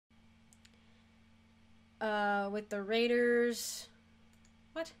with the raiders.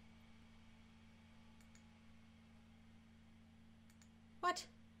 What? What?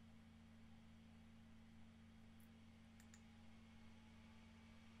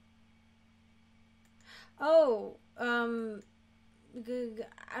 Oh, I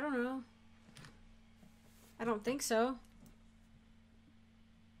don't know. I don't think so.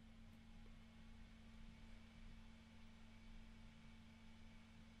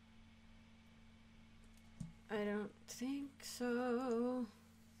 I don't think so.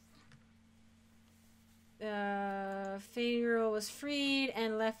 Fangirl was freed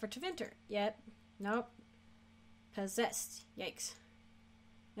and left for Tevinter. Yep. Nope. Possessed. Yikes.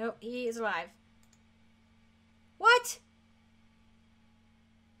 Nope, he is alive. What?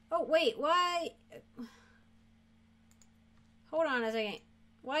 Oh, wait, why? Hold on a second.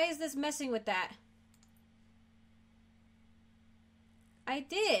 Why is this messing with that? I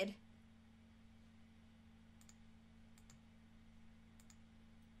did.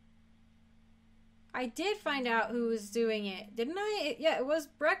 I did find out who was doing it, didn't I? Yeah, it was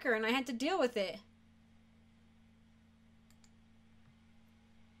Brecker, and I had to deal with it.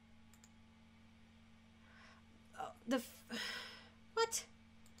 Oh, what?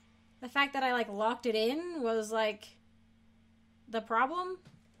 The fact that I, like, locked it in was, like, the problem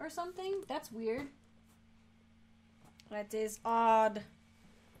or something? That's weird. That is odd.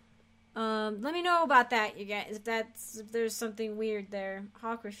 Let me know about that, you guys. If there's something weird there.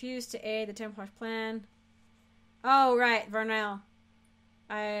 Hawk refused to aid the Templar's plan. Oh, right, Varnell.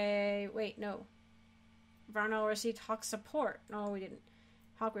 Wait, no. Varnell received Hawk's support. No, we didn't.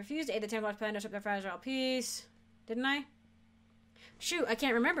 Hawk refused to aid the Templar's plan to disrupt their fragile peace. Didn't I? Shoot, I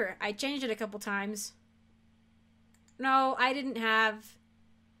can't remember. I changed it a couple times. No, I didn't have...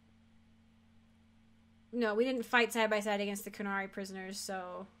 No, we didn't fight side by side against the Kunari prisoners,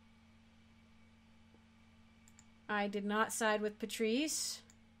 so... I did not side with Patrice.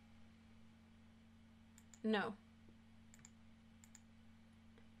 No.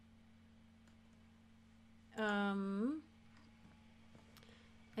 I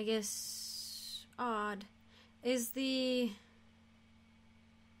guess... Odd. Is the...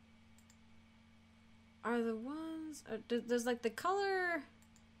 Are the ones... Does, like, the color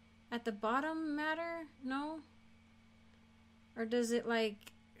at the bottom matter? No? Or does it,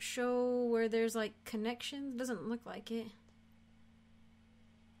 like... show where there's like connections? Doesn't look like it.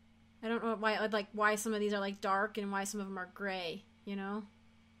 I don't know why some of these are like dark and why some of them are gray, you know?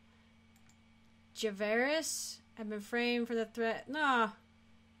 Javaris had been framed for the threat. Nah.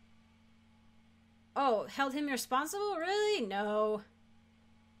 Oh, held him responsible? Really? No.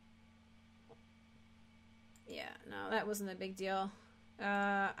 Yeah, no, that wasn't a big deal.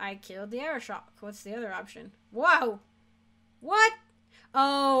 I killed the Aeroshock. What's the other option? Whoa! What?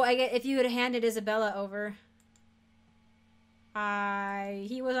 Oh, I get if you had handed Isabella over.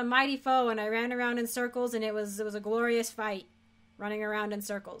 He was a mighty foe, and I ran around in circles, and it was a glorious fight, running around in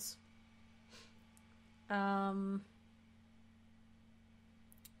circles.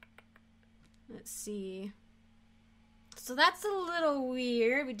 Let's see. So that's a little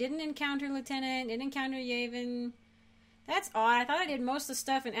weird. We didn't encounter Lieutenant, didn't encounter Yavin. That's odd. I thought I did most of the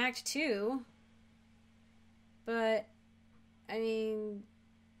stuff in Act 2. But, I mean,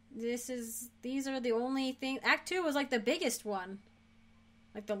 these are the only things. Act 2 was like the biggest one.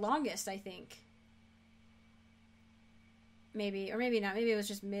 Like the longest, I think. Maybe, or maybe not. Maybe it was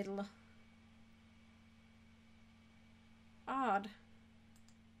just middle. Odd.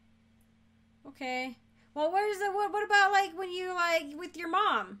 Okay. Well, what about, like, when you, like, with your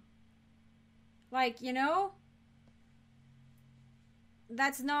mom? Like, you know?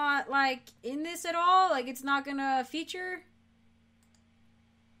 That's not, like, in this at all? Like, it's not gonna feature?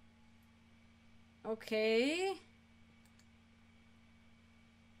 Okay.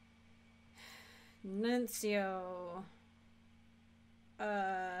 Nuncio.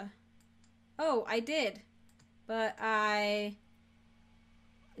 Oh, I did. But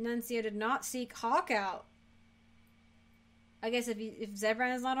Nuncio did not seek Hawk out. I guess if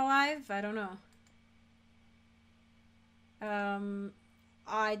Zebran is not alive, I don't know.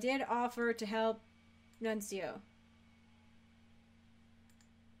 I did offer to help Nuncio.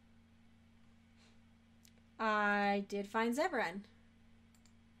 I did find Zebran.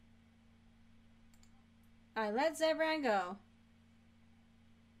 I let Zebran go.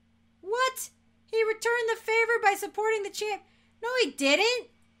 What? He returned the favor by supporting the champ. No, he didn't.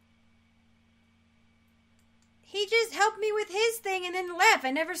 He just helped me with his thing and then left.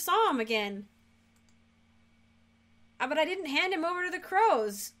 I never saw him again. But I didn't hand him over to the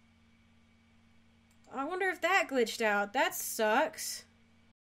crows. I wonder if that glitched out. That sucks.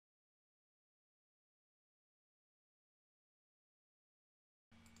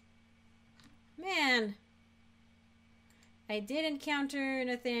 Man. I did encounter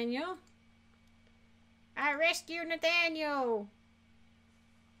Nathaniel. I rescued Nathaniel!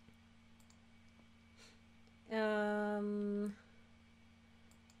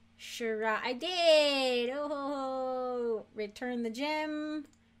 Sure, I did! Oh, return the gem.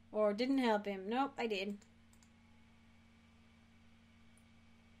 Or didn't help him. Nope, I did.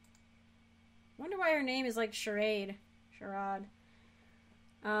 Wonder why her name is like Charade. Charade.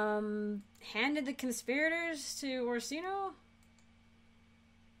 Handed the conspirators to Orsino?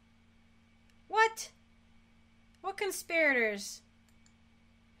 What? What conspirators?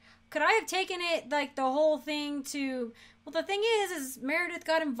 Could I have taken it, like, the whole thing to... Well, the thing is Meredith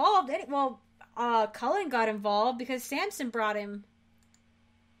got involved. Cullen got involved because Samson brought him.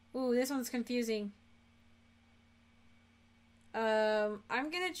 Ooh, this one's confusing. I'm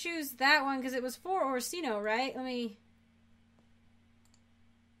gonna choose that one because it was for Orsino, right? Let me...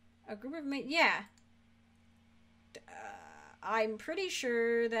 A group of... Yeah. I'm pretty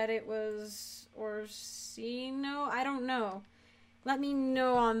sure that it was Orsino. I don't know. Let me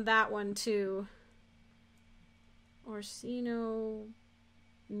know on that one, too. Orsino...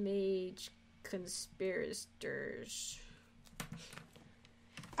 Mage... Conspirators...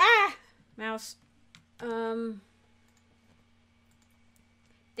 Ah! Mouse.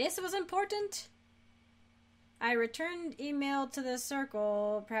 This was important. I returned email to the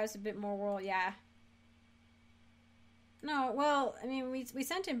circle. Perhaps a bit more world. Yeah. No, well, I mean, we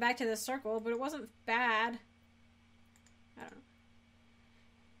sent him back to the circle, but it wasn't bad. I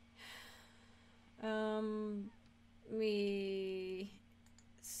don't know. We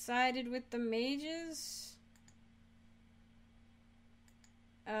sided with the mages.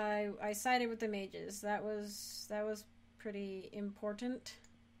 I sided with the mages. That was pretty important.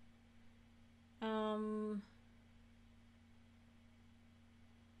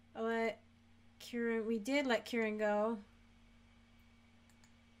 We did let Kieran go.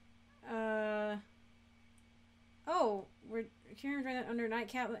 Kieran ran under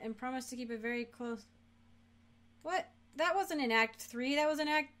nightcap and promised to keep it very close. What? That wasn't in Act 3. That was in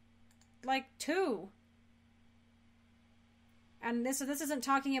Act, 2. And this isn't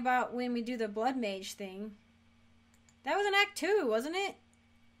talking about when we do the Blood Mage thing. That was in Act 2, wasn't it?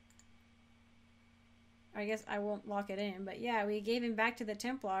 I guess I won't lock it in, but yeah, we gave him back to the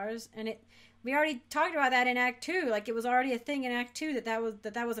Templars, and we already talked about that in Act 2. Like, it was already a thing in Act 2 that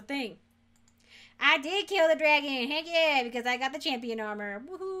was a thing. I did kill the dragon! Heck yeah! Because I got the champion armor.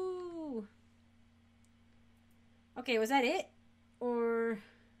 Woohoo! Okay, was that it? Or...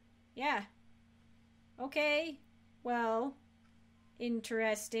 Yeah. Okay. Well...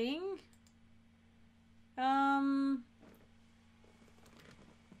 Interesting.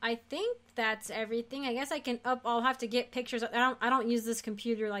 I think that's everything. I guess I'll have to get pictures. I don't use this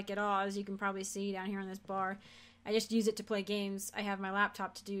computer like at all, as you can probably see down here on this bar. I just use it to play games. I have my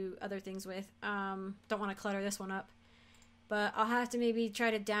laptop to do other things with. Don't want to clutter this one up. But I'll have to maybe try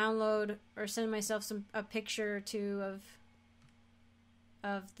to download or send myself a picture or two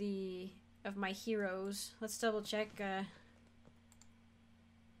of my heroes. Let's double check.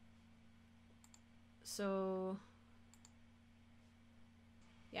 So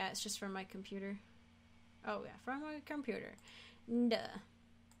yeah, it's just from my computer. Oh yeah, from my computer. Duh.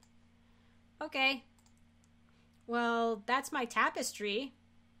 Okay. Well, that's my tapestry.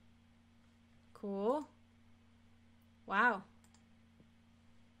 Cool. Wow.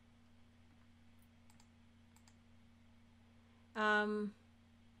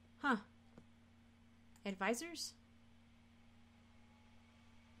 Huh. Advisors?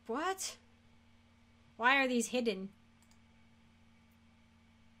 What? Why are these hidden?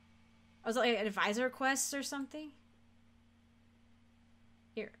 Was it like an advisor quest or something?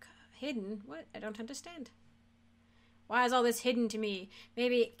 Here, hidden? What? I don't understand. Why is all this hidden to me?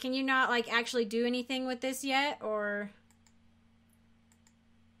 Maybe, can you not, like, actually do anything with this yet? Or,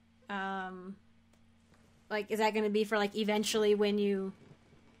 like, is that going to be for, like, eventually when you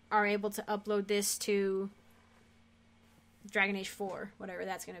are able to upload this to Dragon Age 4? Whatever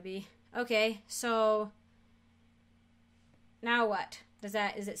that's going to be. Okay, so, now what? Is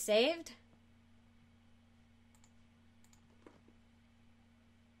it saved?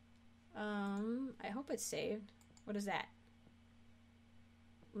 I hope it's saved. What is that?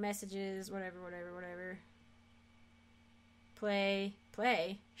 Messages, whatever. Play,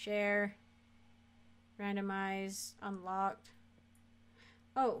 share, randomize, unlocked.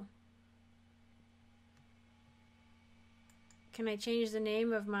 Oh. Can I change the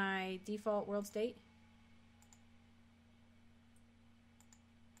name of my default world state?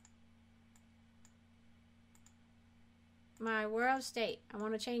 My world state. I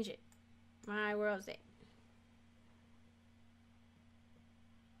want to change it. My world's it.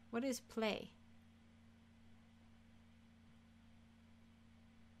 What is play?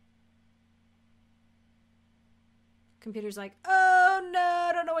 Computer's like, oh no,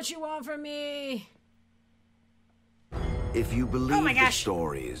 I don't know what you want from me. If you believe the gosh.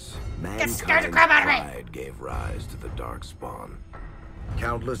 stories, scared the mankind's crap out of me. pride gave rise to the Darkspawn.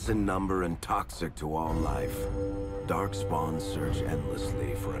 Countless in number and toxic to all life, Darkspawn search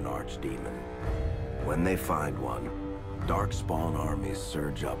endlessly for an archdemon. When they find one, Darkspawn armies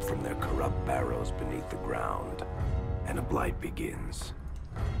surge up from their corrupt barrows beneath the ground, and a blight begins.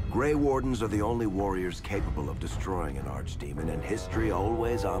 Grey Wardens are the only warriors capable of destroying an archdemon, and history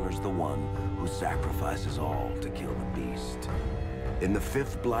always honors the one who sacrifices all to kill the beast. In the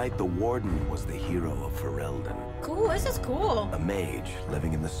fifth blight, the Warden was the hero of Ferelden. Cool, this is cool. A mage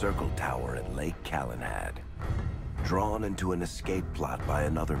living in the Circle Tower at Lake Calenhad. Drawn into an escape plot by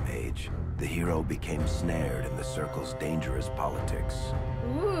another mage, the hero became snared in the Circle's dangerous politics.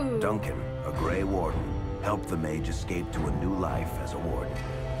 Ooh. Duncan, a Grey Warden, helped the mage escape to a new life as a warden.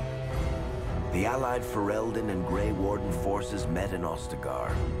 The allied Ferelden and Grey Warden forces met in Ostagar,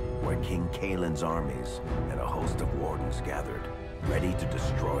 where King Kaelin's armies and a host of wardens gathered, ready to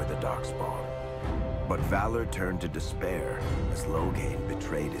destroy the Darkspawn. But valor turned to despair as Loghain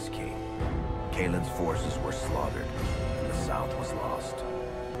betrayed his king. Kaelin's forces were slaughtered, and the south was lost.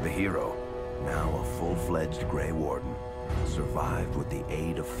 The hero, now a full-fledged Grey Warden, survived with the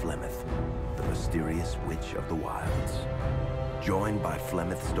aid of Flemeth, the mysterious witch of the wilds. Joined by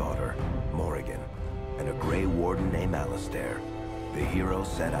Flemeth's daughter, Morrigan, and a Grey Warden named Alistair, the hero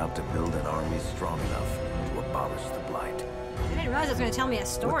set out to build an army strong enough to abolish the Blight. I didn't realize it was going to tell me a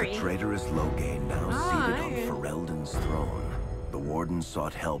story. With the traitorous Loghain now seated on Ferelden's throne, the Warden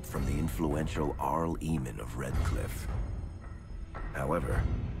sought help from the influential Arl Eamon of Redcliffe. However,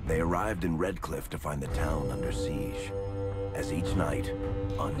 they arrived in Redcliffe to find the town under siege. As each night,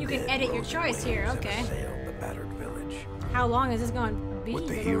 undead You can edit your rose in choice here, waves and okay. assailed the battered village. How long is this going to be? With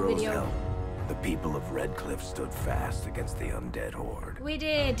the little hero's video? help, the people of Redcliffe stood fast against the undead horde. We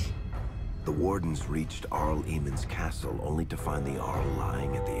did. The Wardens reached Arl Eamon's castle only to find the Arl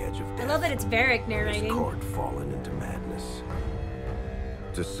lying at the edge of death. I love that it's Varric His narrating. court fallen into madness.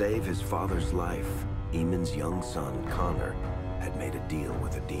 To save his father's life, Eamon's young son, Connor, had made a deal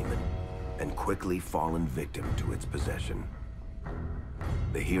with a demon and quickly fallen victim to its possession.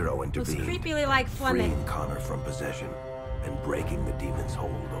 The hero Looks intervened, creepily like Flemeth. freeing Connor from possession and breaking the demon's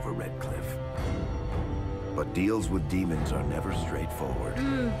hold over Redcliffe. But deals with demons are never straightforward.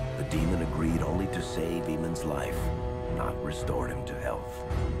 The demon agreed only to save Eamon's life, not restore him to health.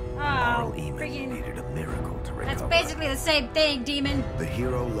 Arl Eamon needed a miracle to recover. That's basically the same thing, demon. The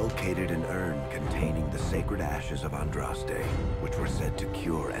hero located an urn containing the sacred ashes of Andraste, which were said to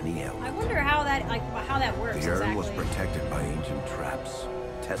cure any ailment. I wonder how that works The urn exactly. was protected by ancient traps,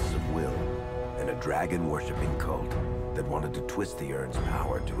 tests of will, and a dragon-worshipping cult that wanted to twist the urn's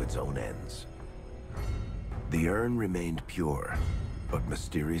power to its own ends. The urn remained pure, but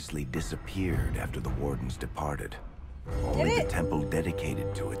mysteriously disappeared after the Wardens departed. Only the temple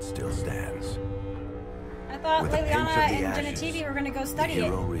dedicated to it still stands. I thought With a pinch of Liliana the and ashes, Genitivi were going to go the study it.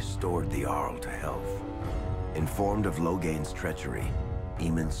 hero restored the Arl to health. Informed of Loghain's treachery,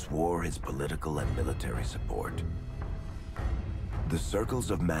 Eamon swore his political and military support. The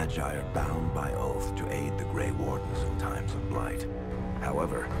circles of Magi are bound by oath to aid the Grey Wardens in times of blight.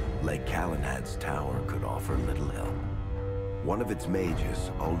 However, Lake Calenhad's tower could offer little help. One of its mages,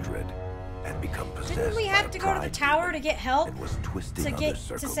 Uldred, had become possessed Didn't we by have a to go to the pride tower demon to get help? and was twisting To other get-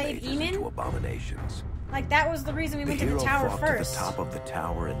 circle to save mages Eamon? into abominations. Like, that was the reason we The went to the hero tower fought first. to the top of the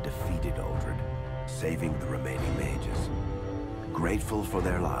tower and defeated Uldred, saving the remaining mages. Grateful for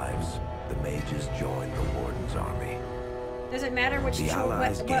their lives, the mages joined the Warden's army. Does it matter which The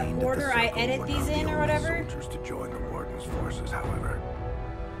allies what gained at the order I circle edit were these not the in or only whatever? soldiers to join the Warden's forces, however.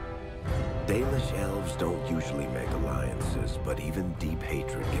 Dalish elves don't usually make alliances, but even deep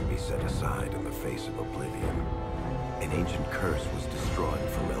hatred can be set aside in the face of oblivion. An ancient curse was destroying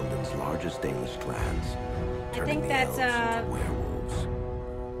Ferelden's largest Dalish clans, turning think the elves that's, into werewolves.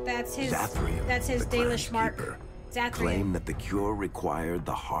 Zathriel, That's his the Dalish clan's mark. keeper, Zathriel. claimed that the cure required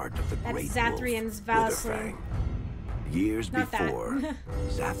the heart of the That's great Zathriel's wolf, Valaslu. Witherfang. Years Not that. before,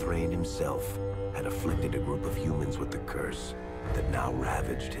 Zathrain himself had afflicted a group of humans with the curse that now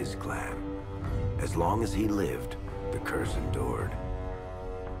ravaged his clan. As long as he lived, the curse endured.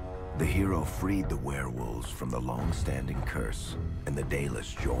 The hero freed the werewolves from the long-standing curse, and the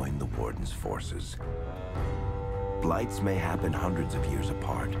Dalish joined the Warden's forces. Blights may happen hundreds of years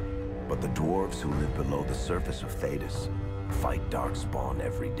apart, but the dwarves who live below the surface of Thedas fight Darkspawn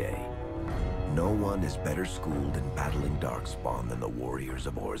every day. no one is better schooled in battling Darkspawn than the warriors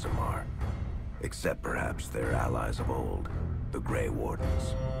of Orzammar. Except perhaps their allies of old, the Grey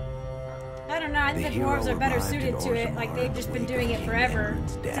Wardens. I don't know, I think the dwarves are better suited to it, like they've just been doing it forever.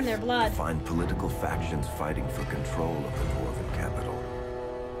 It's in their blood. To find political factions fighting for control of the dwarven capital.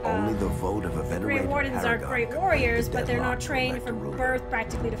 Only the vote of a venerated Grey Wardens are great warriors, but they're not trained from birth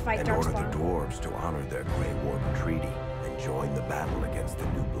practically to fight and order Darkspawn. the dwarves to honor their Grey Warden treaty and join the battle against the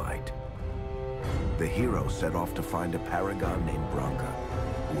New Blight. The hero set off to find a paragon named Branka,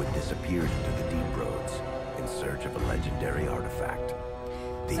 who had disappeared into the Deep Roads in search of a legendary artifact.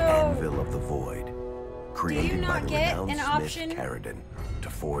 The Anvil of the Void, created by the renowned smith Caridin to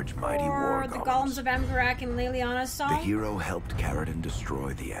forge mighty war the golems of Amgarak and Leliana's song? The hero helped Caridin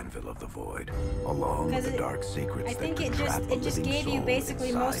destroy the Anvil of the Void, along with the dark secrets I think that it just gave you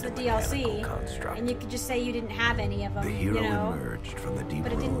basically most of the DLC, and you could just say you didn't have any of them, the hero you know? emerged from the Deep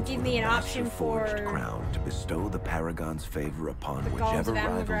But it didn't give me an option for crown to bestow the paragon's favor upon whichever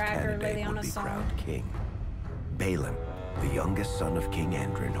rival candidate would be crowned king. Balin, the youngest son of King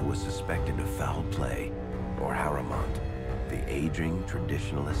Endrin, who was suspected of foul play, or Haramont, the aging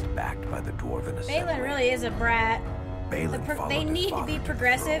traditionalist backed by the Dwarven Assembly. Balin really is a brat. They need to be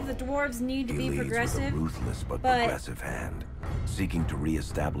progressive. The dwarves need to be progressive. With a ruthless but progressive hand, seeking to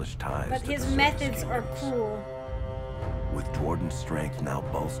re-establish ties. But his methods are cruel. With Dwarden's strength now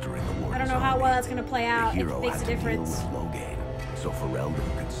bolstering the Warden's I don't know how well that's going to play out. It makes a difference. The hero had to deal with Loghain, so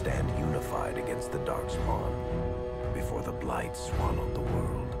Ferelden could stand unified against the Darkspawn before the Blight swallowed the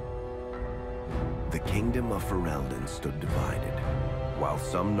world. The kingdom of Ferelden stood divided. While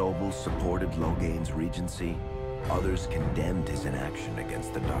some nobles supported Loghain's regency, others condemned his inaction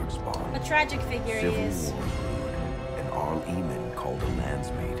against the Darkspawn. A tragic figure he is. Civil war brewed, and Arl Eamon called a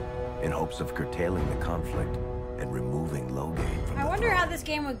landsmeet in hopes of curtailing the conflict and removing Loghain from the I wonder throne. how this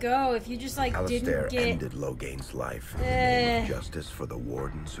game would go if you just like Alistair didn't get ended Loghain's life in the name of justice for the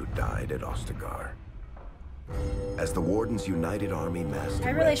wardens who died at Ostagar. As the Warden's united army massed, I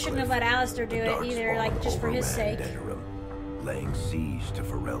really shouldn't have let Alistair do it either, like just for his sake. Denerim, laying siege to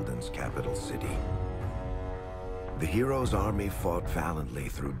Ferelden's capital city. The hero's army fought valiantly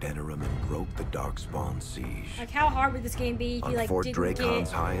through Denerim and broke the Darkspawn siege. Like, how hard would this game be if you like Fort didn't Dracon's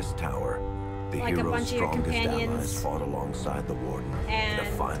get highest tower, the like a hero's bunch of your strongest companions allies fought alongside the Warden in a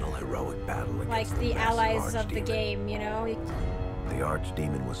final heroic battle against like the massive allies of the Archdemon. game, you know? The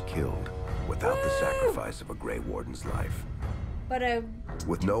Archdemon was killed without the sacrifice of a Grey Warden's life. But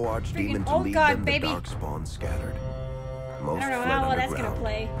with no Archdemon to lead them, the Darkspawn scattered. Most I don't know fled how well that's underground, gonna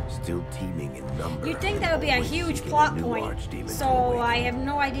play. still teeming in number. You'd think that would be a huge plot point. So I have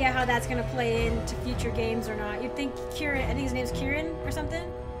no idea how that's gonna play into future games or not. You'd think Kieran, I think his name's Kieran or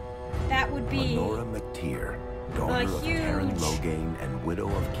something? That would be Lenora McTeer, daughter of Karen Loghain and widow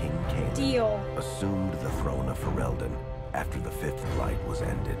of King Caelan, deal. assumed the throne of Ferelden after the Fifth Blight was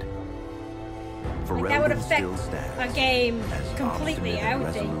ended. Like that would affect still stands, a game as completely, obstinate I and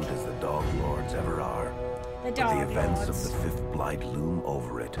would think. resolute as the Dog Lords ever are. The But Dog the events Lords. of the Fifth Blight loom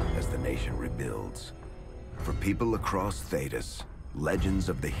over it as the nation rebuilds. For people across Thedas, legends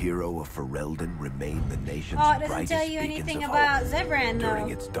of the hero of Ferelden remain the nation's Oh, it doesn't brightest tell you beacons anything of about hope Zebran, during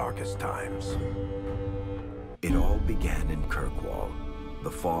though. its darkest times. It all began in Kirkwall,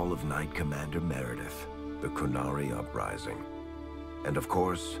 the fall of Knight Commander Meredith, the Kunari uprising, and of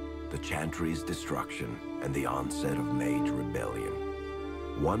course, the Chantry's destruction and the onset of Mage Rebellion.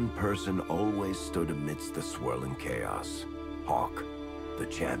 One person always stood amidst the swirling chaos: Hawk, the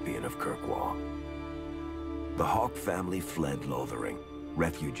champion of Kirkwall. The Hawk family fled Lothering,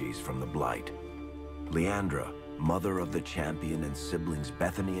 refugees from the Blight. Leandra, mother of the champion, and siblings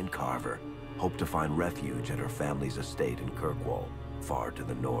Bethany and Carver hoped to find refuge at her family's estate in Kirkwall, far to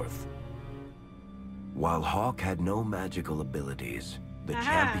the north. While Hawk had no magical abilities, the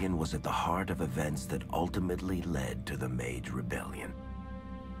champion was at the heart of events that ultimately led to the Mage Rebellion.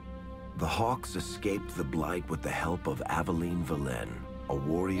 The Hawks escaped the Blight with the help of Aveline Valen, a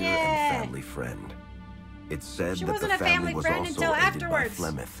warrior and family friend. It's said that the family was also aided by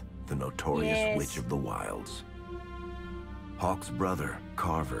Flemeth, the notorious witch of the wilds. Hawk's brother,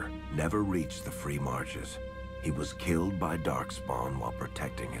 Carver, never reached the free marches. He was killed by Darkspawn while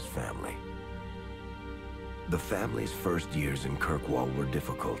protecting his family. The family's first years in Kirkwall were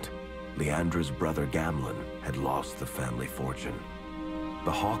difficult. Leandra's brother Gamlin had lost the family fortune.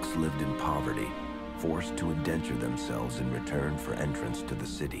 The Hawks lived in poverty, forced to indenture themselves in return for entrance to the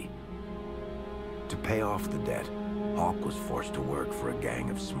city. To pay off the debt, Hawk was forced to work for a gang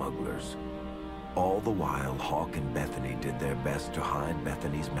of smugglers. All the while, Hawk and Bethany did their best to hide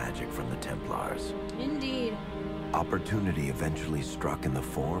Bethany's magic from the Templars. Indeed. Opportunity eventually struck in the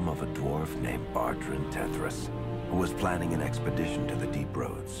form of a dwarf named Bartran Tethras, who was planning an expedition to the Deep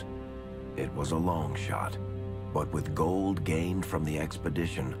Roads. It was a long shot, but with gold gained from the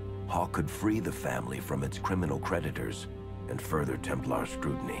expedition, Hawk could free the family from its criminal creditors and further Templar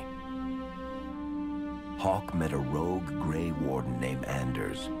scrutiny. Hawk met a rogue Grey Warden named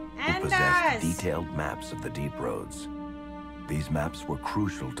Anders, who possessed detailed maps of the Deep Roads. These maps were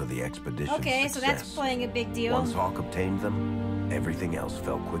crucial to the expedition's success. So that's playing a big deal. Once Hawk obtained them, everything else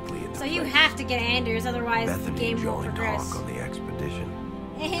fell quickly into place. So you have to get Anders, otherwise the game won't progress. Bethany joined Hawk on the expedition.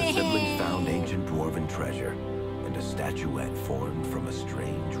 The siblings found ancient dwarven treasure and a statuette formed from a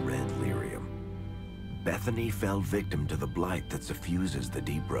strange red lyrium. Bethany fell victim to the blight that suffuses the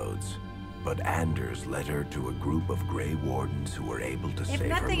Deep Roads, but Anders led her to a group of Grey Wardens who were able to save her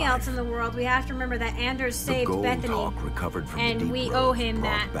life. If nothing else in the world, we have to remember that Anders saved Bethany, Hawk recovered from and the Deep we Roads owe him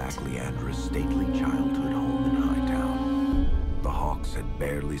that. Brought back Leandra's stately childhood home in Hightown. The Hawks had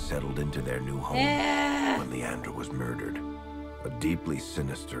barely settled into their new home when Leandra was murdered. A deeply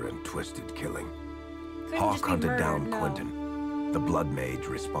sinister and twisted killing. Hawk hunted down Quentin, the blood mage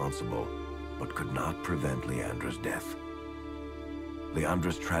responsible, but could not prevent Leandra's death.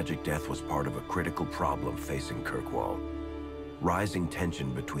 Leandra's tragic death was part of a critical problem facing Kirkwall. Rising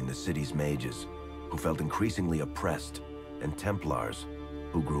tension between the city's mages, who felt increasingly oppressed, and Templars,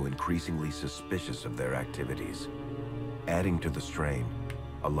 who grew increasingly suspicious of their activities. Adding to the strain,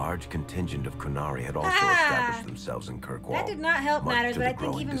 a large contingent of Kunari had also established themselves in Kirkwall. That did not help matters, but I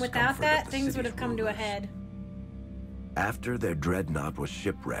think even without that, things would have come to a head. After their dreadnought was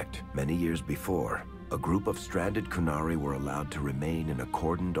shipwrecked many years before, a group of stranded Kunari were allowed to remain in a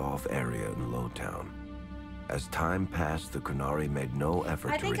cordoned-off area in Lowtown. As time passed, the Kunari made no effort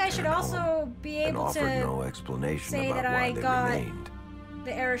to return home. I think I should also be able to offered no explanation say about that why I they got remained.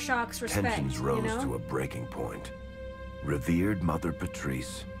 the Arashok's respect. Tensions rose to a breaking point. Revered Mother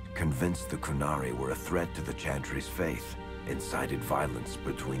Patrice, convinced the Kunari were a threat to the Chantry's faith, incited violence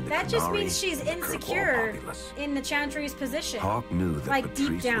between the Kunari and the Kirkwall populace. That just means she's insecure in the Chantry's position. Hawk knew that like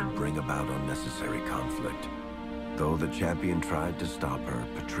Patrice would bring about unnecessary conflict. Though the champion tried to stop her,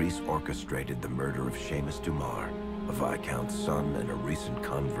 Patrice orchestrated the murder of Seamus Dumar, a Viscount's son and a recent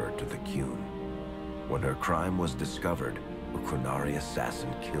convert to the Qun. When her crime was discovered, a Kunari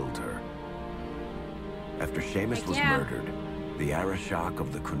assassin killed her. After Seamus was murdered, the Arashok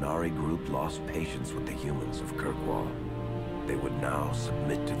of the Kunari group lost patience with the humans of Kirkwall. They would now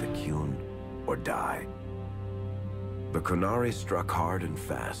submit to the Qun or die. The Kunari struck hard and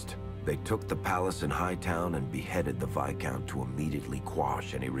fast. They took the palace in Hightown and beheaded the Viscount to immediately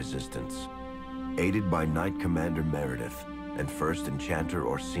quash any resistance. Aided by Knight Commander Meredith and First Enchanter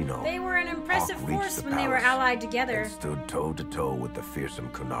Orsino, they were an impressive force when they were allied together. And stood toe-to-toe with the fearsome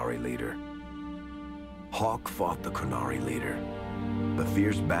Kunari leader. Hawk fought the Kunari leader. The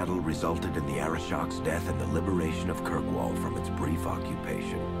fierce battle resulted in the Arashok's death and the liberation of Kirkwall from its brief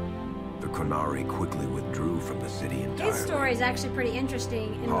occupation. The Kunari quickly withdrew from the city entirely. His story is actually pretty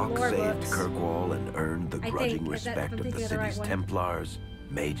interesting in the lore books. Hawk saved Kirkwall and earned the grudging respect of the city's Templars,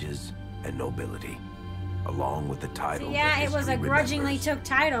 mages, and nobility, along with the title. So yeah, it was a grudgingly took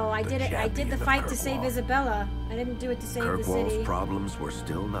title. I did the fight to save Isabella. I didn't do it to save the city. Kirkwall's problems were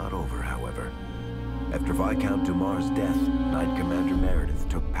still not over, however. After Viscount Dumar's death, Knight Commander Meredith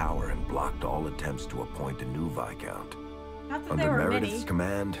took power and blocked all attempts to appoint a new Viscount. Under Meredith's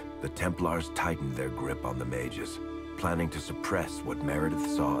command, the Templars tightened their grip on the mages, planning to suppress what Meredith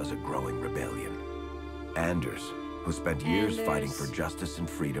saw as a growing rebellion. Anders, who spent years fighting for justice and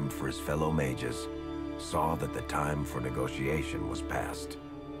freedom for his fellow mages, saw that the time for negotiation was past.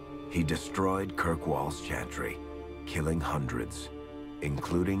 He destroyed Kirkwall's chantry, killing hundreds,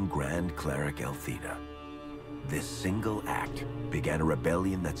 including Grand Cleric Elthina. This single act began a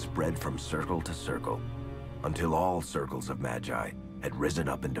rebellion that spread from circle to circle, until all circles of Magi had risen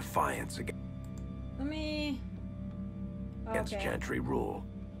up in defiance against Chantry rule.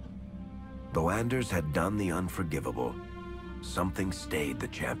 Though Anders had done the unforgivable, something stayed the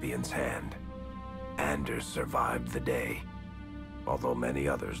champion's hand. Anders survived the day, although many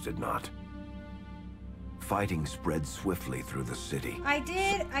others did not. Fighting spread swiftly through the city.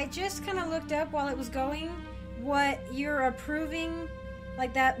 I just kind of looked up while it was going what you're approving,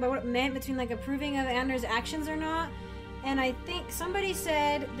 like that, but what it meant between like approving of Anders' actions or not. And I think somebody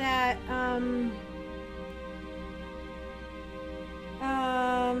said that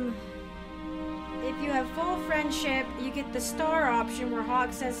if you have full friendship, you get the star option where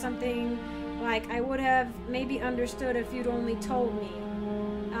Hawk says something like, I would have maybe understood if you'd only told me.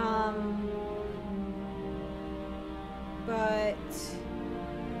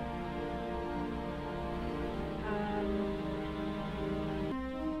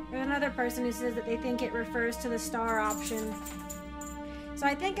 another person who says that they think it refers to the star option. So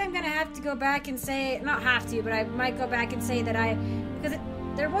I think I'm gonna have to go back and say, not have to, but I might go back and say that because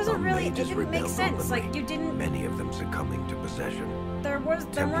there wasn't really, it didn't make sense. Openly, like, you didn't, many of them succumbing to possession. there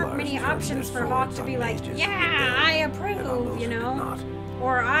weren't many Templars options turned for their Hawk swords to on be like, mages yeah, who I rebelled, and on approve, those you who did know? not.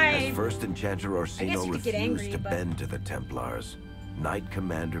 Or As First Enchanter Orsino you could get refused angry, to but- bend to the Templars, Knight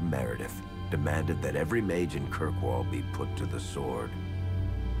Commander Meredith demanded that every mage in Kirkwall be put to the sword.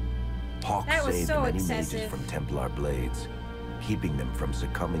 Hawk That was saved so many excessive. mages from Templar blades, keeping them from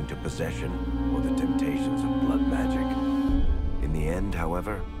succumbing to possession or the temptations of blood magic. In the end,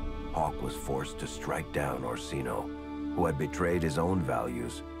 however, Hawk was forced to strike down Orsino, who had betrayed his own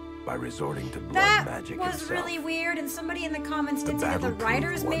values by resorting to blood magic That was himself. really weird, and somebody in the comments The did say that the battle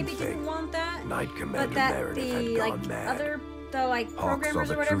writers proved one maybe thing. didn't want that, Knight Commander but that Meredith had the gone mad. Hawk saw programmers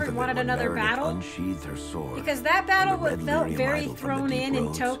the or whatever truth of it wanted when another Meredith battle. unsheathed her sword, Because that and battle the red felt lyrium very idol from thrown the in deep and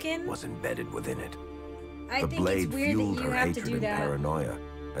roads token. was embedded within it. I The think blade it's weird fueled that you her have to hatred do and that. paranoia,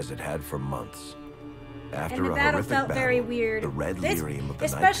 as it had for months. After And the a battle horrific felt battle, very weird. the red lyrium of the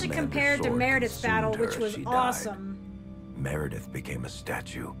Especially Knight Commander's compared to sword Meredith's battle, consumed which her was as she died. awesome. Meredith became a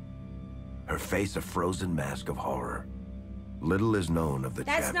statue, her face a frozen mask of horror. Little is known of the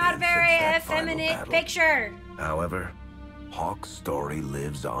That's champion not very since that final effeminate battle. picture. However, Hawk's story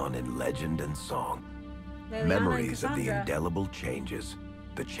lives on in legend and song. Liliana Memories and of the Cassandra. indelible changes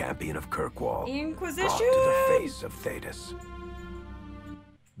the champion of Kirkwall Inquisition! brought to the face of Thedas.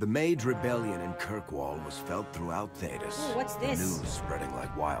 The Mage Rebellion in Kirkwall was felt throughout Thedas. Ooh, what's this? The news spreading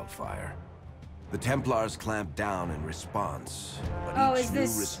like wildfire. The Templars clamped down in response, but Oh, each is new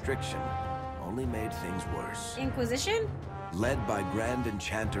this- restriction only made things worse. Inquisition? Led by Grand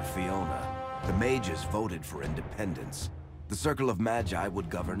Enchanter Fiona, the mages voted for independence. The Circle of Magi would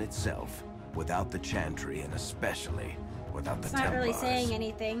govern itself, without the Chantry and especially without the It's not Templars. really saying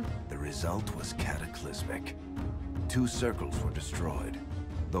anything. The result was cataclysmic. 2 circles were destroyed.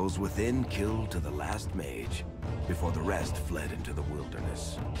 Those within killed to the last mage, before the rest fled into the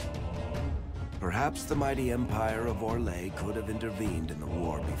wilderness. Perhaps the mighty empire of Orlais could have intervened in the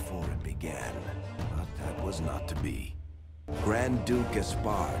war before it began, but that was not to be. Grand Duke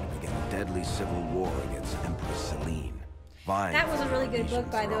Gaspard began a deadly civil war against Empress Celine. vying That was a for really the good book,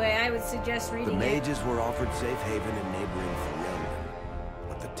 Venetian by the throne. way. I would suggest The reading it. mages were offered safe haven in neighboring Ferelden,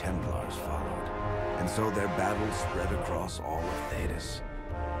 but the Templars followed, and so their battle spread across all of Thedas.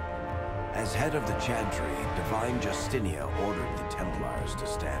 As head of the Chantry, Divine Justinia ordered the Templars to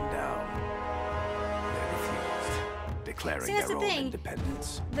stand down. They refused, declaring See, that's their the own thing.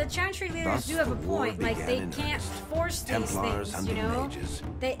 independence. The Chantry leaders Thus, do have a the war point. Like, began they in can't earnest. force these Templars things, you hunting know? mages,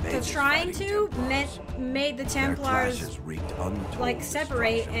 The mages trying fighting to Templars. made the Their Templars, clashes wreaked untold like,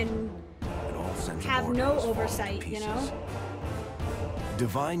 separate destruction, and and all sense of have order no was falling to oversight, you know? pieces.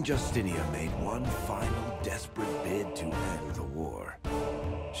 Divine Justinia made one final desperate bid to end the war.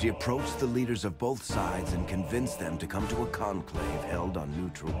 She approached the leaders of both sides and convinced them to come to a conclave held on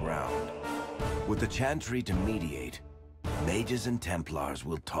neutral ground. With the Chantry to mediate, mages and Templars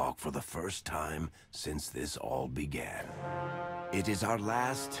will talk for the first time since this all began. It is our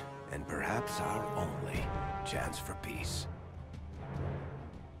last, and perhaps our only, chance for peace.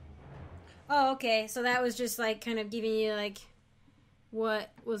 Oh, okay. So that was just, like, kind of giving you, like,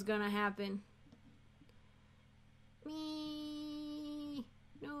 what was gonna happen. Me.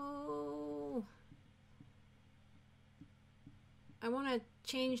 No. I want to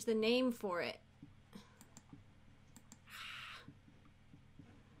change the name for it.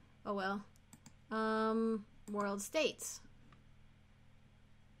 Oh well. World States.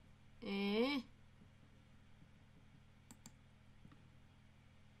 Okay.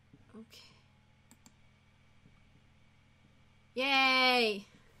 Yay!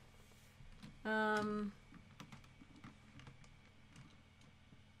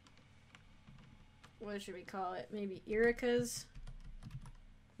 What should we call it? Maybe Erica's?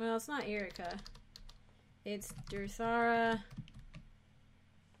 Well, it's not Erica. It's Durthara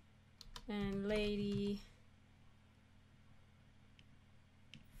and Lady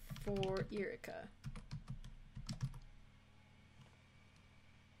for Erica.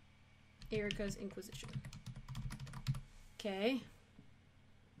 Erica's Inquisition. Okay.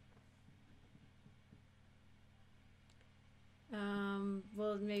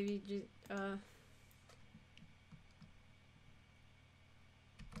 Well, maybe just,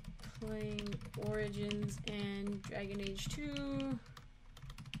 playing Origins and Dragon Age 2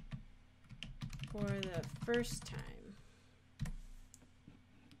 for the first time.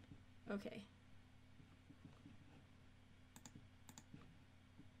 Okay.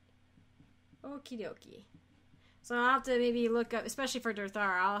 Okie dokie. So I'll have to maybe look up, especially for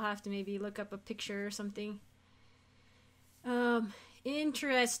Darthar, I'll have to maybe look up a picture or something.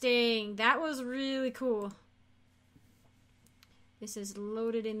 Interesting. That was really cool. This is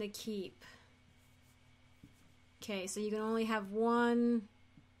loaded in the keep. Okay, so you can only have one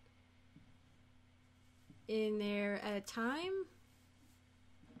in there at a time.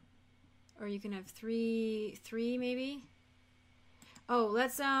 Or you can have three maybe. Oh,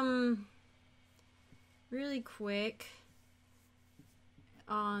 let's really quick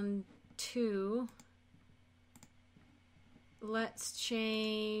on 2. Let's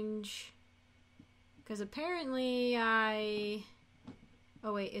change, because apparently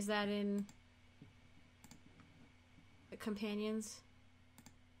oh wait, is that in the companions?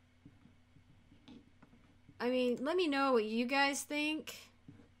 I mean, let me know what you guys think.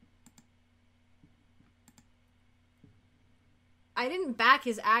 I didn't back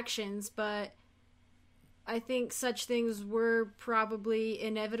his actions, but I think such things were probably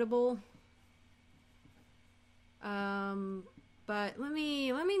inevitable. But let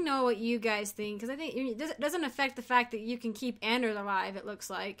me know what you guys think, because I think it doesn't affect the fact that you can keep Anders alive, it looks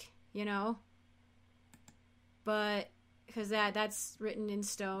like, you know? But, because that's written in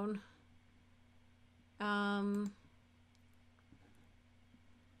stone.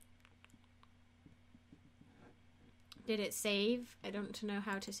 Did it save? I don't know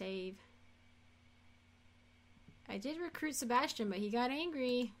how to save. I did recruit Sebastian, but he got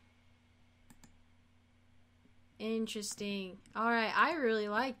angry. Interesting. Alright, I really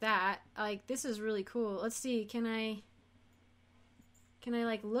like that. Like, this is really cool. Let's see, can I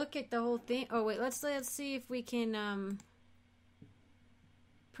like look at the whole thing? Oh wait, let's see if we can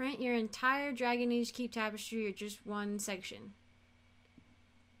print your entire Dragon Age Keep tapestry or just one section.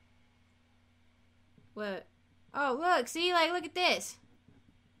 What? Oh, look, see, like, look at this.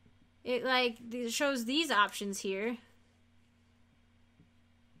 It, like, it shows these options here.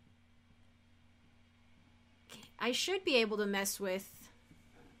 I should be able to mess with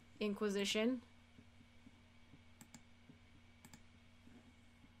Inquisition.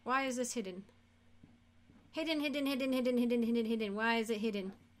 Why is this hidden? Hidden. Why is it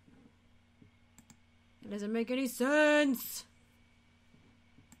hidden? It doesn't make any sense.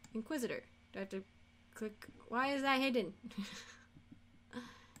 Inquisitor. Do I have to click? Why is that hidden?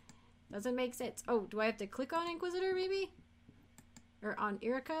 Doesn't make sense. Oh, do I have to click on Inquisitor maybe? Or on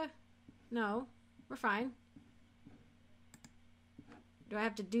Erica? No, we're fine. Do I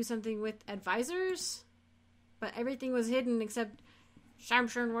have to do something with advisors? But everything was hidden except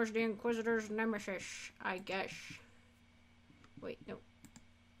Samson was the Inquisitor's nemesis, I guess. Wait, no.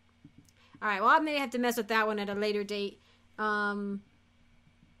 Alright, well I may have to mess with that one at a later date. But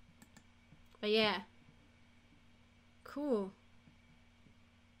yeah. Cool.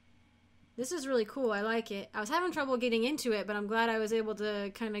 This is really cool. I like it. I was having trouble getting into it, but I'm glad I was able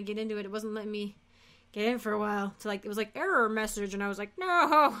to kind of get into it. It wasn't letting me get in for a while. So like it was like error message, and I was like,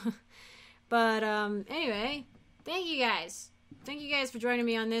 no. But anyway, thank you guys. Thank you guys for joining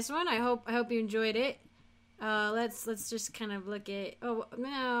me on this one. I hope you enjoyed it. Let's just kind of look at. Oh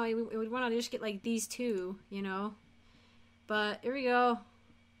no, we would want to just get like these two, you know. But here we go.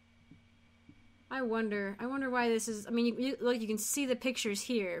 I wonder why this is. I mean, look, you can see the pictures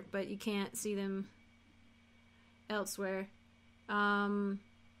here, but you can't see them elsewhere. Yeah,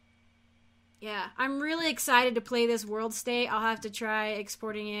 I'm really excited to play this world state. I'll have to try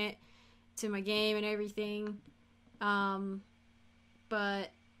exporting it to my game and everything.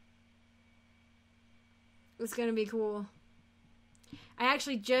 But it's gonna be cool. I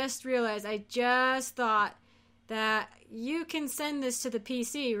actually just realized, I just thought that you can send this to the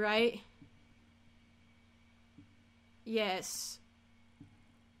PC, right? Yes.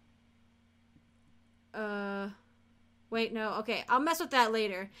 Wait, no. Okay, I'll mess with that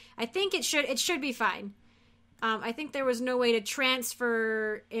later. I think it should be fine. I think there was no way to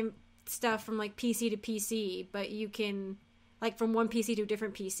transfer stuff from like PC to PC, but you can like from one PC to a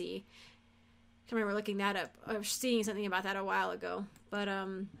different PC. I remember looking that up. I was seeing something about that a while ago. But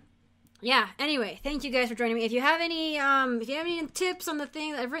yeah, anyway, thank you guys for joining me. If you have any tips on the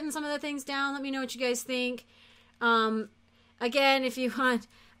thing, I've written some of the things down. Let me know what you guys think. Again, if you want,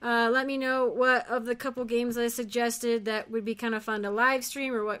 let me know what of the couple games I suggested that would be kind of fun to live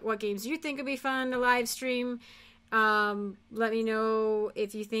stream, or what games you think would be fun to live stream. Let me know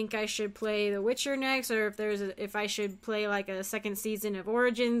if you think I should play The Witcher next, or if I should play like a second season of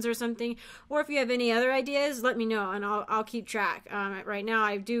Origins or something, or if you have any other ideas, let me know and I'll keep track. Right now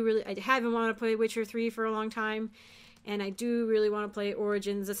I haven't wanted to play Witcher 3 for a long time, and I do really want to play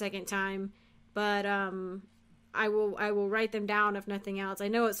Origins a second time, but I will write them down if nothing else. I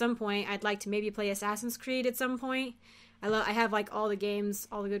know at some point I'd like to maybe play Assassin's Creed at some point. I have like all the games,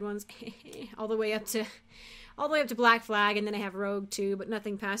 all the good ones, all the way up to Black Flag, and then I have Rogue too, but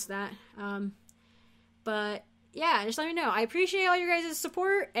nothing past that. But yeah, just let me know. I appreciate all your guys'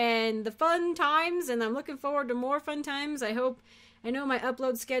 support and the fun times, and I'm looking forward to more fun times. I know my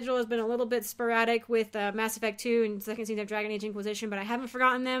upload schedule has been a little bit sporadic with Mass Effect 2 and second season of Dragon Age Inquisition, but I haven't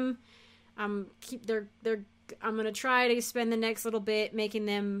forgotten them. I'm gonna try to spend the next little bit making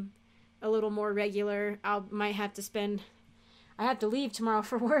them a little more regular. I have to leave tomorrow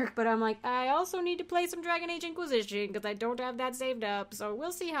for work, but I'm like, I also need to play some Dragon Age Inquisition because I don't have that saved up, so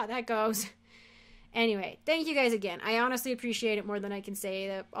we'll see how that goes. Anyway, thank you guys again. I honestly appreciate it more than I can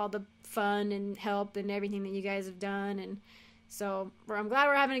say, all the fun and help and everything that you guys have done, and so I'm glad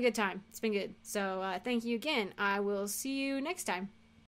we're having a good time. It's been good. So thank you again. I will see you next time.